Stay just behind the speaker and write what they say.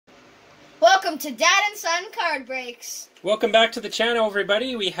Welcome to Dad and Son Card Breaks. Welcome back to the channel,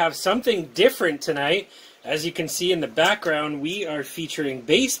 everybody. We have something different tonight. As you can see in the background, we are featuring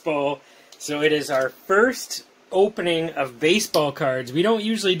baseball. So it is our first opening of baseball cards. We don't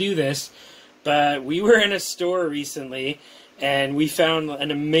usually do this, but we were in a store recently and we found an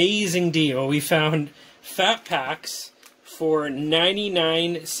amazing deal. We found fat packs for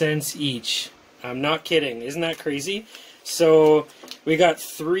 99 cents each. I'm not kidding. Isn't that crazy? So we got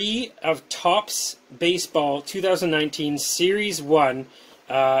 3 of Topps Baseball 2019 Series 1,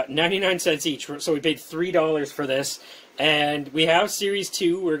 99 cents each. So we paid $3 for this. And we have Series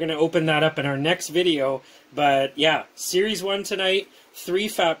 2. We're going to open that up in our next video. But yeah, Series 1 tonight, 3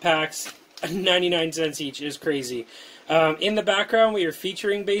 fat packs, 99 cents each is crazy. In the background, we are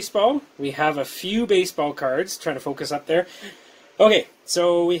featuring baseball. We have a few baseball cards. Trying to focus up there. Okay,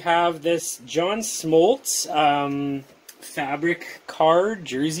 so we have this John Smoltz fabric card,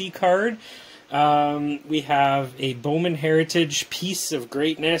 jersey card. We have a Bowman Heritage Piece of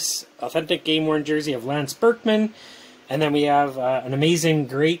Greatness, authentic game-worn jersey of Lance Berkman. And then we have an Amazing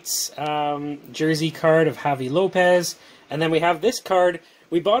Greats jersey card of Javi Lopez. And then we have this card.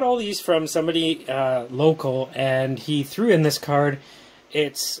 We bought all these from somebody local, and he threw in this card.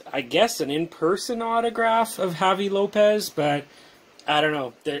 It's, I guess, an in-person autograph of Javi Lopez, but I don't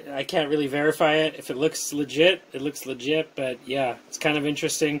know. I can't really verify it. If it looks legit, it looks legit, but yeah, it's kind of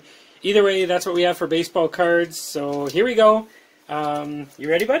interesting. Either way, that's what we have for baseball cards, so here we go. You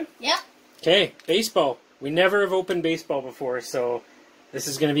ready, bud? Yeah. Okay, baseball. We never have opened baseball before, so this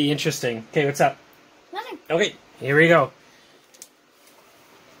is going to be interesting. Okay, what's up? Nothing. Okay, here we go.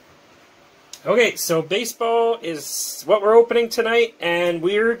 Okay, so baseball is what we're opening tonight, and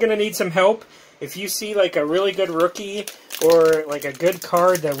we're going to need some help. If you see like a really good rookie or like a good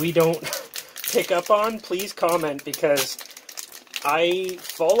card that we don't pick up on, please comment, because I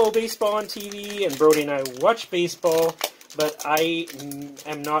follow baseball on TV and Brody and I watch baseball, but I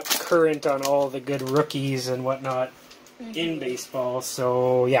am not current on all the good rookies and whatnot in baseball.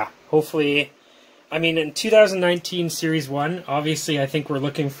 So yeah, hopefully, I mean, in 2019 Series 1, obviously I think we're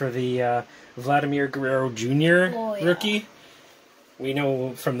looking for the Vladimir Guerrero Jr. rookie. We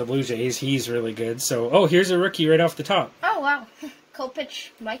know from the Blue Jays he's really good. So, oh, here's a rookie right off the top. Oh, wow.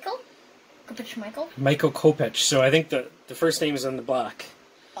 Kopech Michael? Kopech Michael? Michael Kopech. So I think the first name is on the black.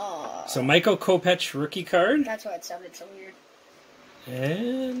 So Michael Kopech rookie card. That's why it sounded so weird.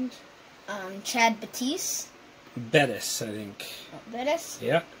 And Chad Batiste. Bettis, I think. Bettis?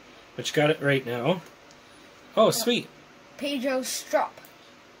 Yeah. But you got it right now. Oh, sweet. Pedro Strop.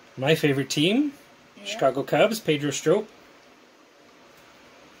 My favorite team. Yeah. Chicago Cubs, Pedro Strop.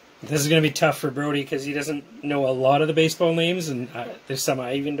 This is going to be tough for Brody because he doesn't know a lot of the baseball names, and there's some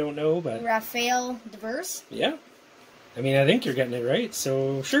I even don't know. But Rafael Devers. Yeah. I mean, I think you're getting it right,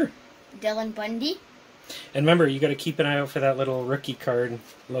 so sure. Dylan Bundy. And remember, you got to keep an eye out for that little rookie card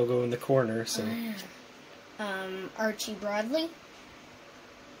logo in the corner. So. Archie Bradley.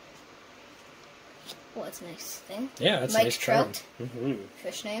 Oh, that's a nice thing. Yeah, that's Mike a nice Trout.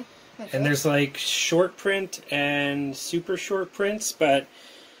 Fish name. Okay. And there's like short print and super short prints, but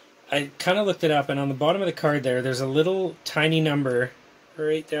I kind of looked it up, and on the bottom of the card there's a little tiny number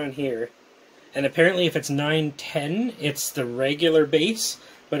right down here. And apparently if it's 910, it's the regular base,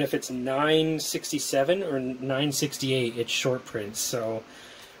 but if it's 967 or 968, it's short prints. So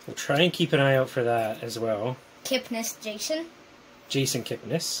we'll try and keep an eye out for that as well. Kipnis Jason. Jason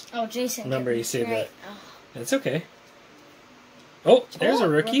Kipnis. Oh, Jason Remember, Kipnis, you said right. that. Oh. That's okay. Oh, there's a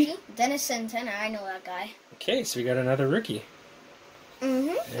rookie. Dennis Santana, I know that guy. Okay, so we got another rookie.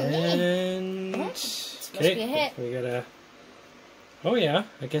 And must be a hit. We got a. Oh yeah,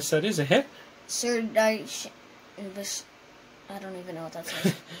 I guess that is a hit. Sir I don't even know what that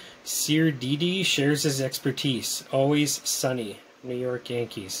says. Sir Didi shares his expertise. Always sunny. New York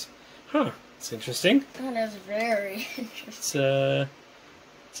Yankees. Huh. It's interesting. That is very interesting.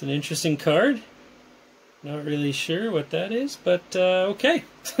 It's an interesting card. Not really sure what that is, but okay.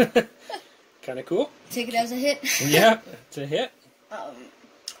 Kind of cool. Take it as a hit. Yeah, it's a hit.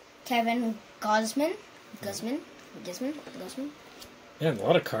 Kevin Gausman. Yeah, a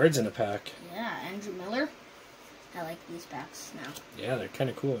lot of cards in a pack. Yeah, Andrew Miller. I like these packs now. Yeah, they're kind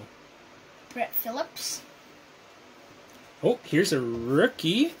of cool. Brett Phillips. Oh, here's a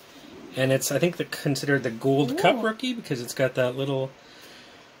rookie. And it's, I think, considered the Gold Cup rookie because it's got that little...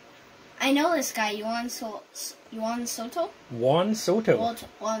 I know this guy, Juan Soto. Juan Soto. Juan Soto.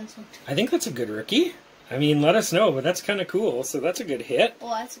 I think that's a good rookie. I mean, let us know, but that's kind of cool. So that's a good hit. Oh,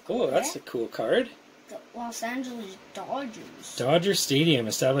 that's a cool that's a cool card. The Los Angeles Dodgers. Dodger Stadium,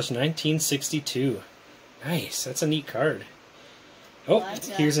 established 1962. Nice. That's a neat card. Oh, But,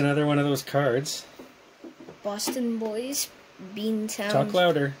 here's another one of those cards. Boston Boys, Beantown. Talk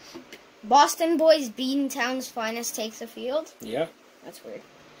louder. Boston Boys, Beantown's finest take the field. Yeah. That's weird.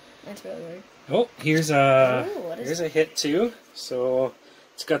 That's really weird. Oh, here's a hit too. So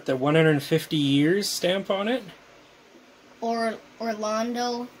it's got the 150 years stamp on it. Or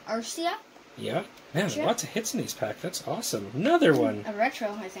Orlando Arcia. Yeah. Man, Sure. lots of hits in these packs. That's awesome. Another one. A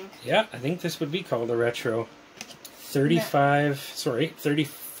retro, I think. Yeah, I think this would be called a retro.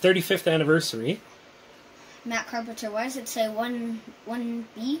 35th anniversary. Matt Carpenter, why does it say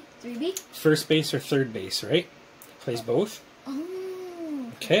 1B, 3B? First base or third base, right? Plays both. Oh.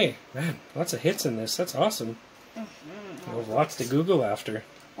 Okay, man, lots of hits in this. That's awesome. We'll have lots to Google after.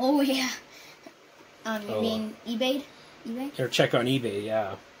 Oh, yeah. You Oh. mean eBay? eBay? Or check on eBay,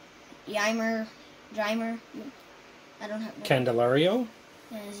 yeah. Yimer. I don't have... Candelario?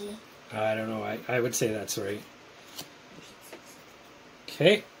 Is he? I don't know. I would say that's right.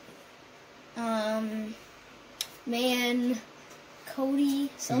 Okay. Man, Cody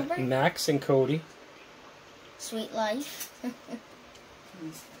Silver. Max and Cody. Sweet Life.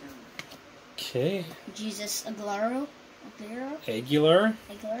 Okay. Jesus Aguilar. Aguilar.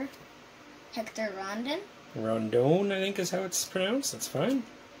 Hector Rondon, I think is how it's pronounced. That's fine.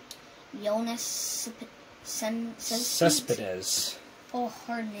 Jonas Cespedes. Oh,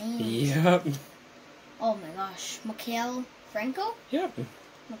 hard name. Yep. Oh my gosh. Mikael Franco? Yep.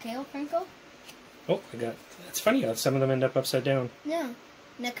 Oh, that's funny how some of them end up upside down. Yeah.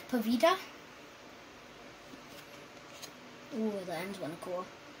 Nick Pavita. Ooh, the end's one cool.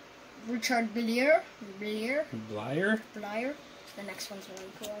 Richard Blier. Blyer. The next one's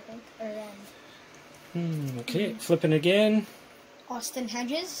really cool, I think. Or the end. Okay, flipping again. Austin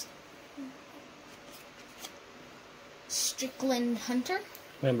Hedges. Strickland Hunter.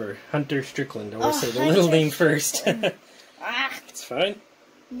 Remember, Hunter Strickland. Always say the Hunter little name first. Strickland. It's fine.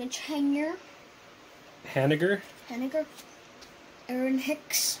 Mitch Hanger. Haniger. Aaron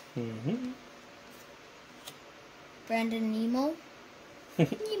Hicks. Mm-hmm. Brandon Nemo.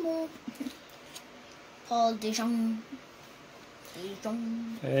 Paul DeJong.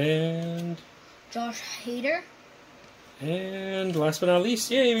 And Josh Hader. last but not least,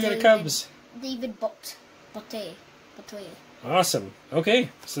 yay, we got a Cubs. David Botte. Awesome. Okay,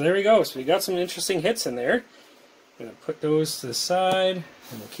 so there we go. So we got some interesting hits in there. I'm going to put those to the side,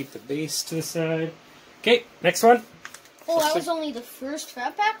 and we'll keep the base to the side. Okay, next one. Oh, that was only the first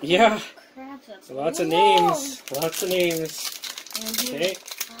fat pack? Yeah. Oh, crap, that's Lots of long. names. Okay.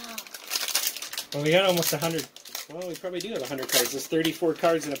 Wow. Well, we got almost 100. Well, we probably do have 100 cards. There's 34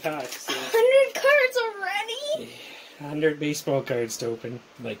 cards in a pack. So 100 cards already? 100 baseball cards to open.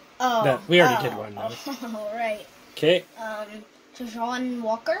 Like, Oh. that. We already did one, though. Oh, right. Okay. John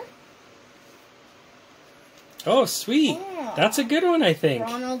Walker. Oh, sweet. Oh. That's a good one, I think.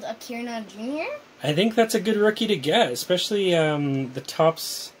 Ronald Acuna Jr. I think that's a good rookie to get, especially the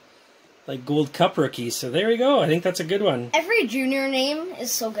Topps like Gold Cup rookies. So there we go. I think that's a good one. Every junior name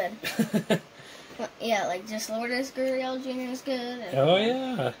is so good. Yeah, like just Lourdes Gurriel Jr. is good. Oh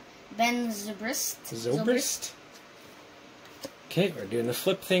yeah. Ben Zobrist. Zobrist. Okay, we're doing the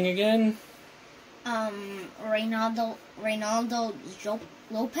flip thing again. Reynaldo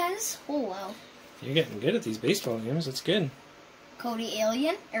Lopez. Oh wow. You're getting good at these baseball games. That's good. Cody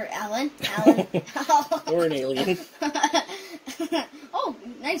Allen. Or an alien. Oh,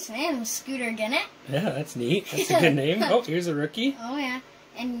 nice name, Scooter Gennett. Yeah, that's neat. That's a good name. Oh, here's a rookie. Oh yeah,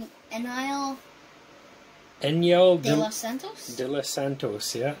 and Enyel De Los Santos. De Los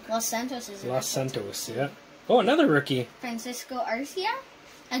Santos, yeah. Los Santos is Los Santos, yeah. Oh, another rookie. Francisco Arcia.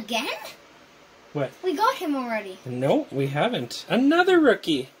 Again? What? We got him already. No, we haven't. Another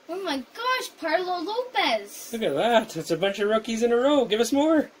rookie. Oh my gosh, Parlo Lopez. Look at that. It's a bunch of rookies in a row. Give us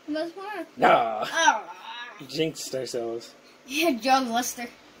more. There's more. Nah. Oh. Jinxed ourselves. Yeah, John Lester.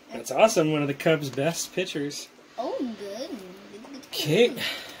 That's awesome. One of the Cubs' best pitchers. Oh, good. Okay.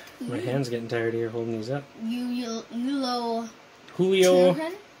 My hand's getting tired here holding these up. Julio Julio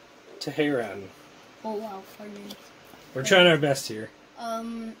Teheran? Teheran. Oh, wow. Pardon me. We're trying our best here.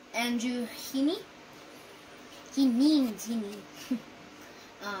 Andrew Heaney. Heaney.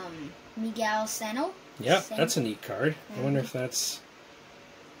 Miguel Sano. Yeah, that's a neat card. I wonder if that's...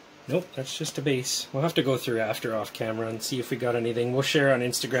 Nope, that's just a base. We'll have to go through after off camera and see if we got anything. We'll share on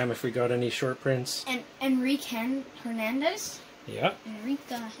Instagram if we got any short prints. And Enrique Hernandez. Yeah.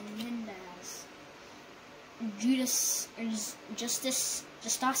 Enrique Hernandez. Justice.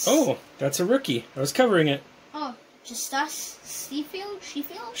 Oh, that's a rookie. I was covering it. Oh, Justice Sheffield.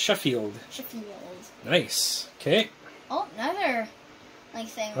 Sheffield. Nice. Okay. Oh, another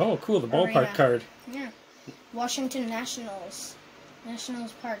thing. Oh, cool. The ballpark card. Yeah. Washington Nationals.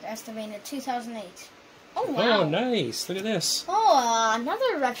 Nationals Park, Estevania, 2008. Oh, wow. Oh, nice. Look at this. Oh,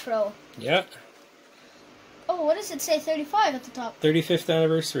 another retro. Yeah. Oh, what does it say? 35 at the top. 35th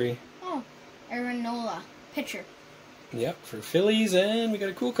anniversary. Oh, Aaron Nola, pitcher. Yep, for Phillies, and we got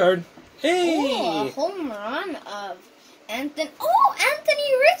a cool card. Hey! Oh, a home run of Anthony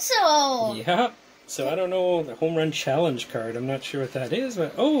Rizzo. Yeah. So I don't know the home run challenge card. I'm not sure what that is,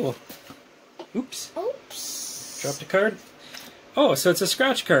 but oh. Oops. Oops. Dropped a card. Oh, so it's a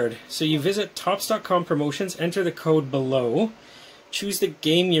scratch card. So you visit Topps.com promotions, enter the code below, choose the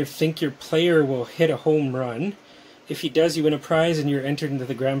game you think your player will hit a home run. If he does, you win a prize, and you're entered into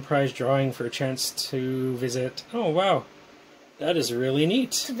the grand prize drawing for a chance to visit. Oh, wow. That is really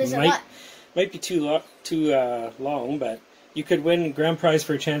neat. To visit what? Might be too long, but you could win grand prize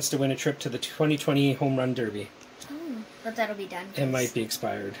for a chance to win a trip to the 2020 Home Run Derby. Oh, but that'll be done. It might be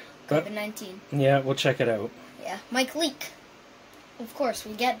expired. But COVID-19. yeah, we'll check it out. Yeah, Mike Leake. Of course,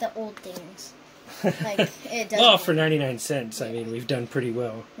 we get the old things. Like, it does. Well, for 99 cents, I mean, we've done pretty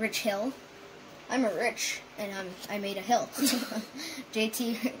well. Rich Hill. I'm a rich, and I made a hill.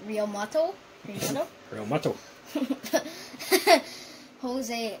 JT Realmuto.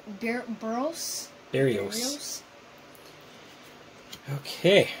 Jose Barrios. Barrios.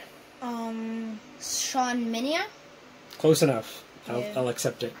 Okay. Sean Minia. Close enough. Yeah. I'll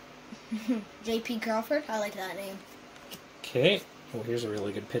accept it. JP Crawford. I like that name. Okay. Oh, here's a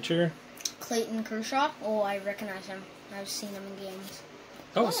really good picture. Clayton Kershaw. Oh, I recognize him. I've seen him in games.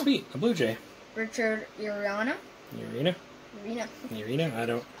 Oh, sweet. A Blue Jay. Richard Urena. Urena? I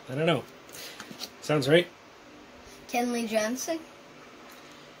don't know. Sounds right. Kenley Jansen.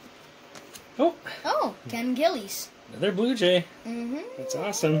 Oh, Ken Gillies. another Blue Jay. Mm-hmm. That's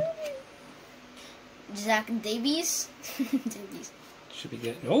awesome. Zach Davies. Should be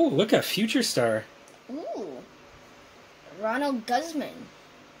getting... Oh, look at Future Star. Ooh. Ronald Guzman.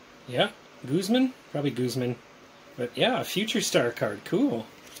 Yeah. Guzman? Probably Guzman. But yeah, a Future Star card. Cool.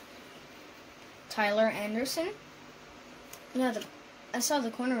 Tyler Anderson. Yeah, I saw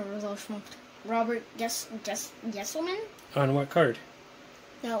the corner of those from Robert Gesselman. On what card?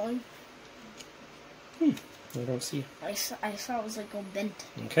 That one. I don't see. I saw it was like all bent.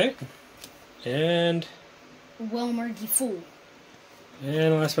 Okay. And Wilmer Defoe.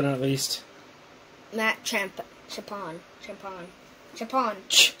 last but not least, Matt Chapman. Chapman.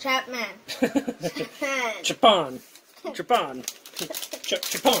 Chapon.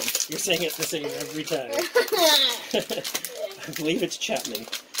 You're saying it the same every time. I believe it's Chapman.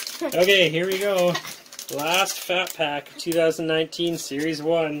 Okay, here we go. Last Fat Pack of 2019 Series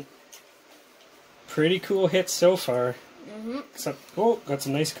 1. Pretty cool hits so far. Got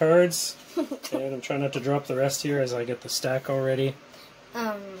some nice cards. And I'm trying not to drop the rest here as I get the stack already.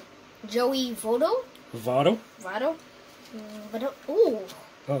 Joey Votto. Votto. Ooh.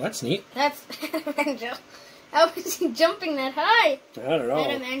 Oh, that's neat. That's how was he jumping that high? I don't know.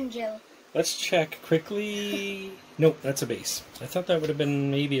 Adam Angel. Let's check quickly. Nope, that's a base. I thought that would have been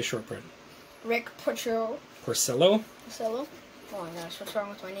maybe a short print. Rick Porcello. Porcello? Oh my gosh, what's wrong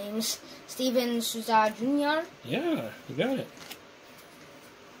with my names? Steven Souza Jr. Yeah, you got it.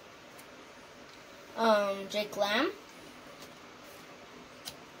 Jake Lamb.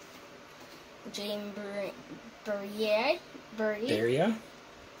 James Berrier.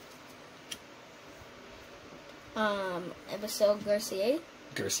 Evisel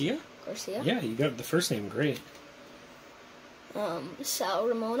Garcia. Yeah, you got the first name great. Sal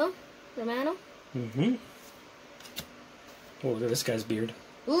Romano. Mm-hmm. Oh, look at this guy's beard.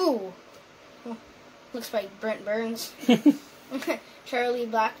 Ooh. Oh, looks like Brent Burns. Charlie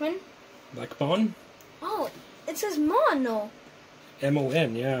Blackmon. Blackmon? Oh, it says Mono.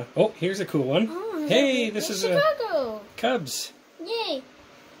 M-O-N, yeah. Oh, here's a cool one. Oh, hey, this is Chicago. Cubs. Yay.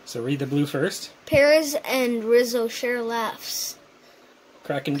 So read the blue first. Perez and Rizzo share laughs.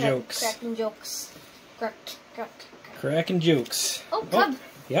 Cracking jokes. Cracking jokes. Oh, Cub.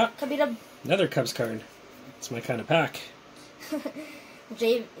 Yeah. Cubby-dub. Another Cubs card. It's my kind of pack.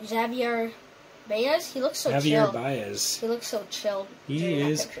 Xavier Baez. He looks so chill. Javier Baez. He looks so chill. He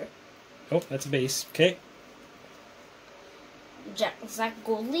is. Oh, that's a base. Okay. Zach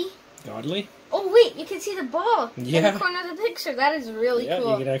Godley. Oh wait, you can see the ball in the corner of the picture. That is really cool.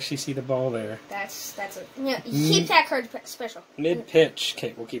 Yeah, you can actually see the ball there. That's it. Yeah, keep that card special. Mid pitch.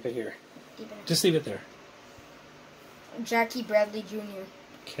 Okay, we'll keep it here. Just leave it there. Jackie Bradley Jr.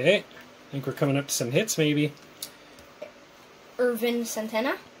 Okay, I think we're coming up to some hits, maybe. Irvin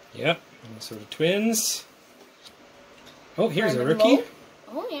Santana. Yep, Minnesota Twins. Oh, here's Brandon a rookie. Lowe.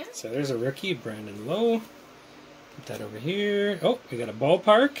 Oh yeah. So there's a rookie, Brandon Lowe. Put that over here. Oh, we got a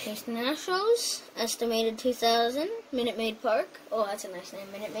ballpark. Here's the Nationals. Estimated 2000. Minute Maid Park. Oh, that's a nice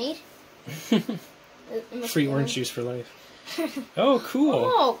name. Minute Maid. Free orange juice for life. Oh, cool.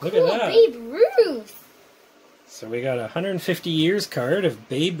 Oh, cool. Look at that. Babe Ruth. So we got a 150 years card of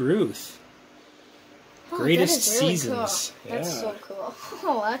Babe Ruth. Oh, Greatest that is really seasons. Cool. That's so cool.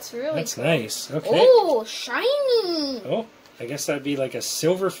 Oh, that's really That's cool. nice. Okay. Oh, shiny. Oh, I guess that'd be like a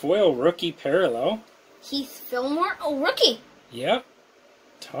silver foil rookie parallel. Keith Fillmore. Oh, rookie. Yep.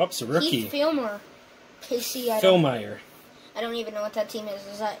 Topps rookie. Keith Fillmore. KC. Philmeyer. I don't even know what that team is.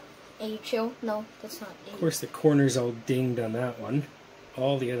 Is that AHL? No, that's not AHL. Of course, the corner's all dinged on that one.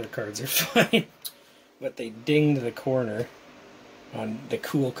 All the other cards are fine. But they dinged the corner on the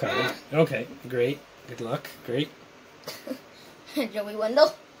cool card. Okay, great. Good luck. Great. Joey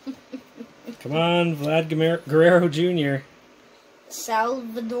Wendell. Come on, Vlad Guerrero Jr.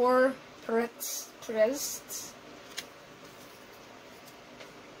 Salvador Perez.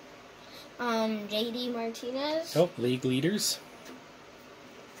 JD Martinez. Oh, league leaders.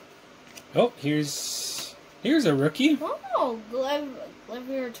 Oh, here's a rookie. Oh,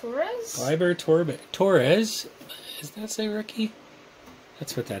 Gleyber Torres. Gleyber Torres. Does that say rookie?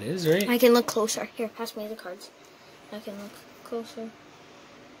 That's what that is, right? I can look closer. Here, pass me the cards. I can look closer.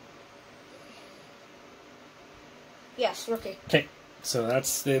 Yes, rookie. Okay, so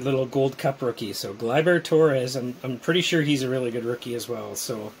that's the little Gold Cup rookie. So Gleyber Torres, I'm pretty sure he's a really good rookie as well.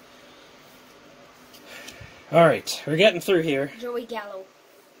 So, all right, we're getting through here. Joey Gallo.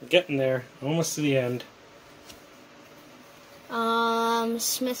 We're getting there, almost to the end.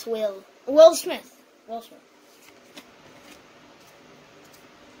 Smith Will Smith.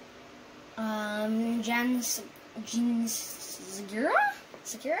 Jean Segura?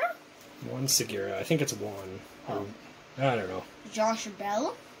 Juan Segura. I think it's Juan. Oh. I don't know. Josh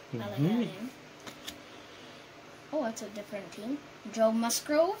Bell. I like that name. Oh, that's a different team. Joe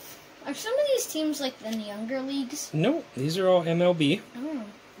Musgrove. Are some of these teams like in the younger leagues? No, these are all MLB. Oh.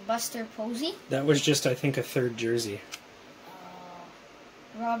 Buster Posey. That was just, I think, a third jersey.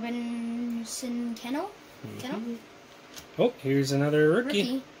 Robinson Cano. Oh, here's another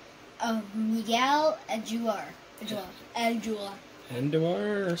rookie. Miguel Aguilar.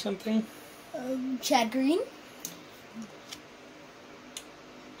 Andujar or something. Chad Green.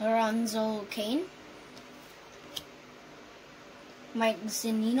 Lorenzo Kane. Mike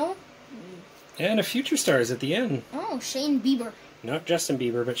Zunino. And a Future Stars at the end. Oh, Shane Bieber. Not Justin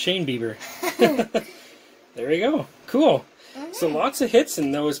Bieber, but Shane Bieber. There we go. Cool. Okay. So lots of hits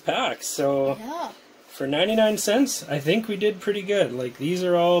in those packs. So Yeah. for 99 cents, I think we did pretty good. Like, these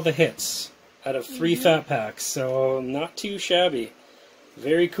are all the hits out of 3 fat packs. So not too shabby.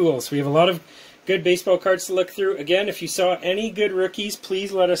 Very cool. So we have a lot of good baseball cards to look through. Again, if you saw any good rookies,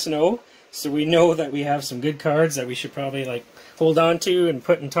 please let us know. So we know that we have some good cards that we should probably like hold on to and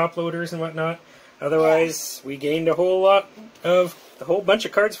put in top loaders and whatnot. Otherwise, we gained a whole bunch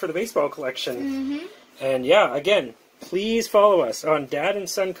of cards for the baseball collection. And yeah, again, please follow us on Dad and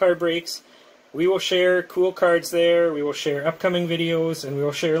Son Card Breaks. We will share cool cards there. We will share upcoming videos, and we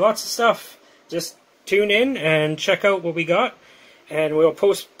will share lots of stuff. Just tune in and check out what we got, and we'll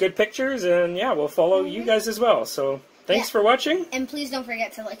post good pictures, and yeah, we'll follow you guys as well. So thanks for watching. And please don't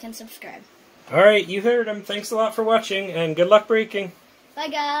forget to like and subscribe. All right, you heard him. Thanks a lot for watching, and good luck breaking. Bye,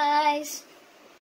 guys.